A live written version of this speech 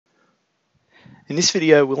In this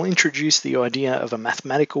video, we'll introduce the idea of a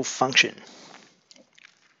mathematical function.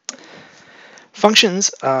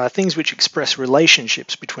 Functions are things which express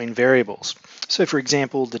relationships between variables. So for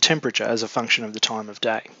example, the temperature as a function of the time of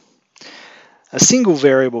day. A single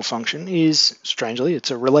variable function is, strangely, it's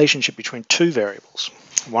a relationship between two variables.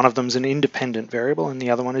 One of them is an independent variable and the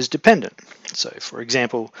other one is dependent. So for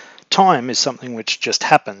example, time is something which just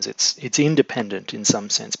happens. It's independent in some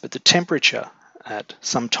sense, but the temperature at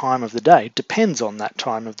some time of the day depends on that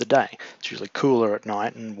time of the day. It's usually cooler at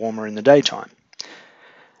night and warmer in the daytime.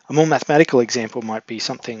 A more mathematical example might be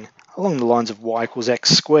something along the lines of y equals x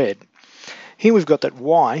squared. Here we've got that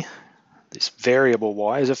y, this variable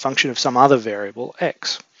y, is a function of some other variable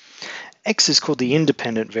x. X is called the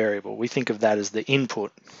independent variable. We think of that as the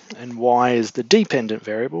input, and y is the dependent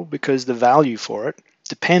variable because the value for it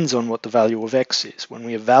depends on what the value of x is. When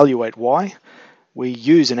we evaluate y, we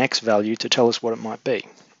use an x value to tell us what it might be.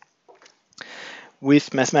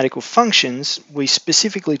 With mathematical functions, we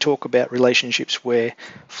specifically talk about relationships where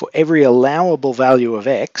for every allowable value of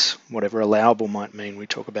x, whatever allowable might mean we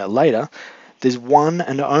talk about later, there's one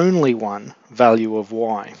and only one value of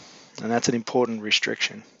y, and that's an important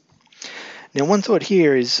restriction. Now, one thought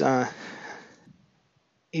here is to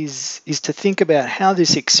think about how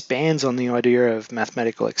this expands on the idea of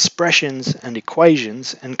mathematical expressions and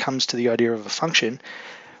equations and comes to the idea of a function.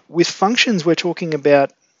 With functions, we're talking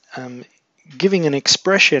about giving an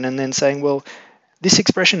expression and then saying, well, this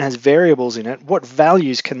expression has variables in it. What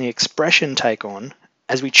values can the expression take on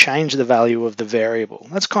as we change the value of the variable?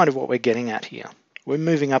 That's kind of what we're getting at here. We're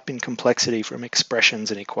moving up in complexity from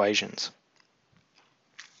expressions and equations.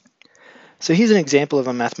 So here's an example of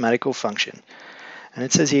a mathematical function. And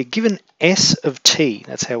it says here, given s of t,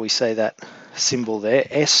 that's how we say that symbol there,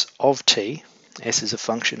 s of t, s is a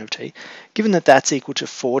function of t, given that that's equal to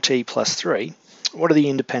 4t plus 3, what are the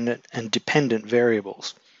independent and dependent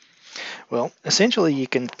variables? Well, essentially you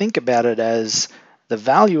can think about it as the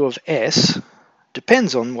value of s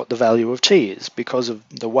depends on what the value of t is because of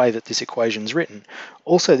the way that this equation is written.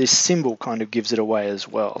 Also, this symbol kind of gives it away as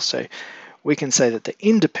well. So we can say that the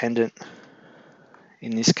independent,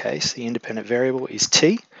 in this case, the independent variable is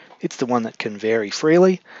t. It's the one that can vary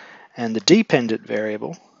freely. And the dependent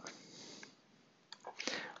variable,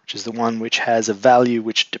 which is the one which has a value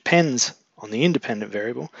which depends on the independent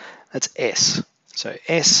variable, that's s. So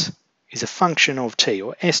s is a function of t,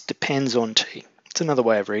 or s depends on t. It's another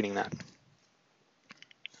way of reading that.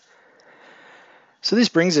 So this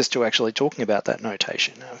brings us to actually talking about that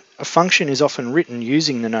notation. A function is often written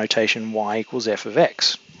using the notation y equals f of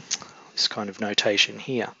x, this kind of notation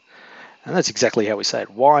here. And that's exactly how we say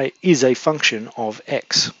it. Y is a function of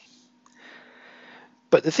x.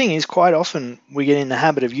 But the thing is, quite often we get in the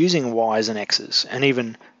habit of using y's and x's, and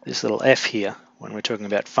even this little f here when we're talking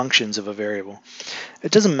about functions of a variable.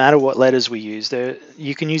 It doesn't matter what letters we use.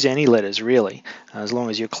 You can use any letters really, as long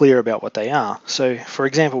as you're clear about what they are. So for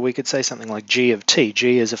example, we could say something like g of t.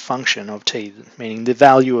 G is a function of t, meaning the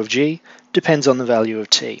value of g depends on the value of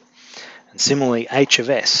t. And similarly, h of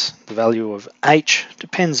s, the value of h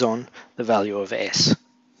depends on the value of s.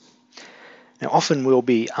 Now often we'll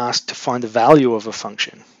be asked to find the value of a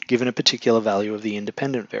function given a particular value of the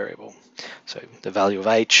independent variable. So the value of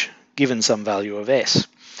h given some value of s.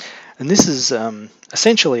 And this is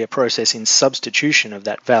essentially a process in substitution of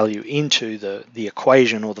that value into the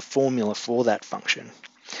equation or the formula for that function.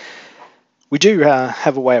 We do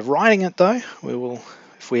have a way of writing it though.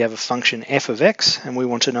 If we have a function f of x and we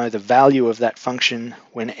want to know the value of that function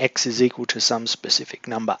when x is equal to some specific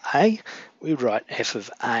number a, we would write f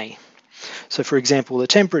of a. So for example, the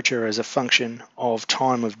temperature as a function of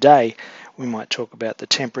time of day, we might talk about the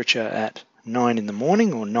temperature at 9 in the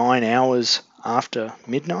morning or 9 hours after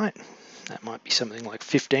midnight. That might be something like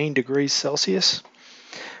 15 degrees Celsius.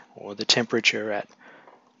 Or the temperature at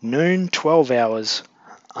noon, 12 hours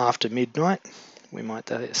after midnight. We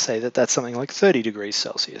might say that that's something like 30 degrees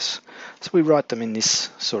Celsius. So we write them in this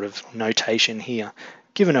sort of notation here,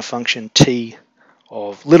 given a function t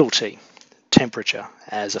of little t, temperature,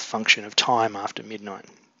 as a function of time after midnight.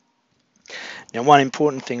 Now one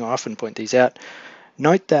important thing, I often point these out,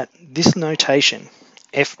 note that this notation,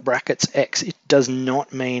 f brackets x, it does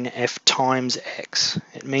not mean f times x.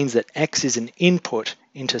 It means that x is an input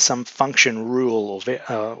into some function rule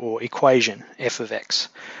or equation, f of x.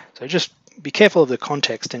 So just be careful of the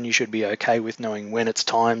context and you should be okay with knowing when it's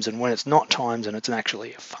times and when it's not times and it's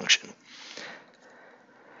actually a function.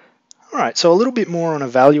 Alright, so a little bit more on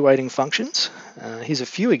evaluating functions. Here's a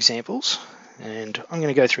few examples, and I'm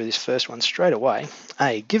going to go through this first one straight away.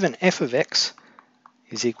 A, given f of x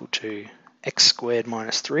is equal to x squared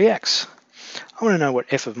minus 3x, I want to know what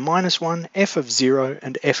f of minus 1, f of 0,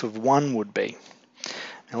 and f of 1 would be.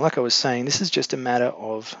 Now, like I was saying, this is just a matter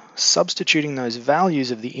of substituting those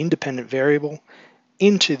values of the independent variable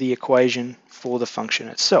into the equation for the function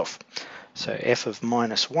itself. So f of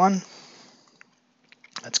minus 1,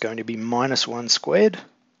 that's going to be minus 1 squared.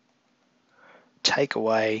 Take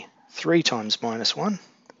away 3 times minus 1.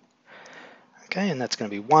 Okay, and that's going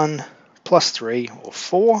to be 1 plus 3, or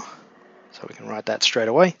 4. So we can write that straight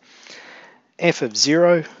away. F of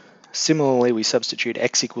 0, similarly we substitute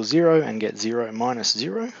x equals 0 and get 0 minus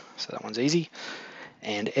 0. So that one's easy.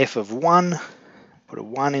 And f of 1, put a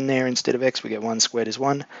 1 in there instead of x, we get 1 squared is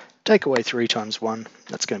 1. Take away 3 times 1,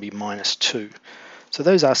 that's going to be minus 2. So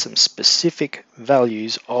those are some specific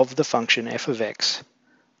values of the function f of x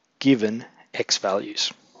given x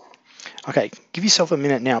values. Okay, give yourself a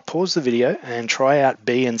minute now, pause the video and try out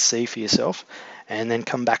B and C for yourself, and then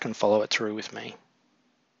come back and follow it through with me.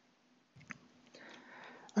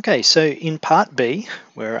 Okay, so in part B,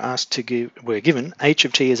 we're given h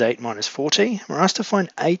of t is 8 minus 4t. We're asked to find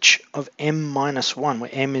h of m minus 1, where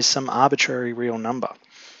m is some arbitrary real number.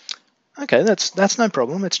 Okay, that's no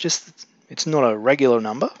problem. It's not a regular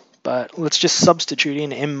number, but let's just substitute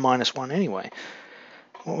in m minus 1 anyway.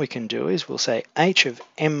 What we can do is we'll say h of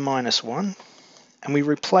m minus 1, and we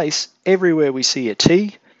replace everywhere we see a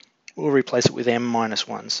t, we'll replace it with m minus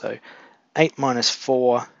 1. So 8 minus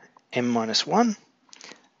 4, m minus 1.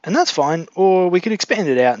 And that's fine, or we could expand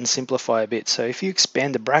it out and simplify a bit. So if you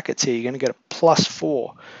expand the brackets here, you're going to get a plus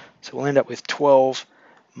 4. So we'll end up with 12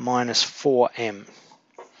 minus 4m.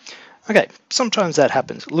 Okay, sometimes that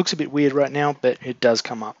happens. It looks a bit weird right now, but it does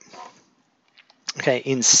come up. Okay,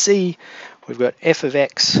 in C, we've got f of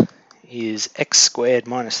x is x squared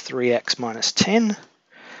minus 3x minus 10.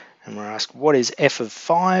 And we're asked, what is f of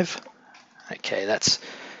 5? Okay, that's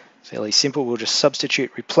fairly simple. We'll just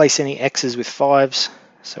substitute, replace any x's with 5's.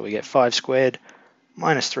 So we get 5 squared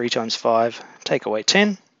minus 3 times 5, take away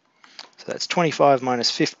 10. So that's 25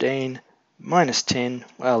 minus 15 minus 10,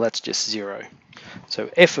 well, that's just 0.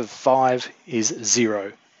 So f of 5 is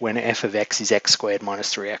 0 when f of x is x squared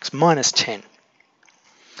minus 3x minus 10.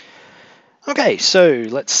 Okay, so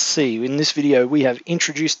let's see. In this video, we have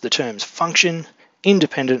introduced the terms function,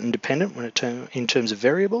 independent and dependent in terms of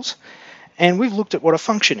variables, and we've looked at what a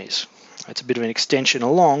function is. It's a bit of an extension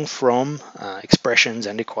along from expressions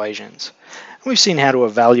and equations. And we've seen how to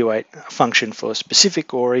evaluate a function for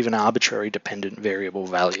specific or even arbitrary dependent variable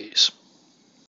values.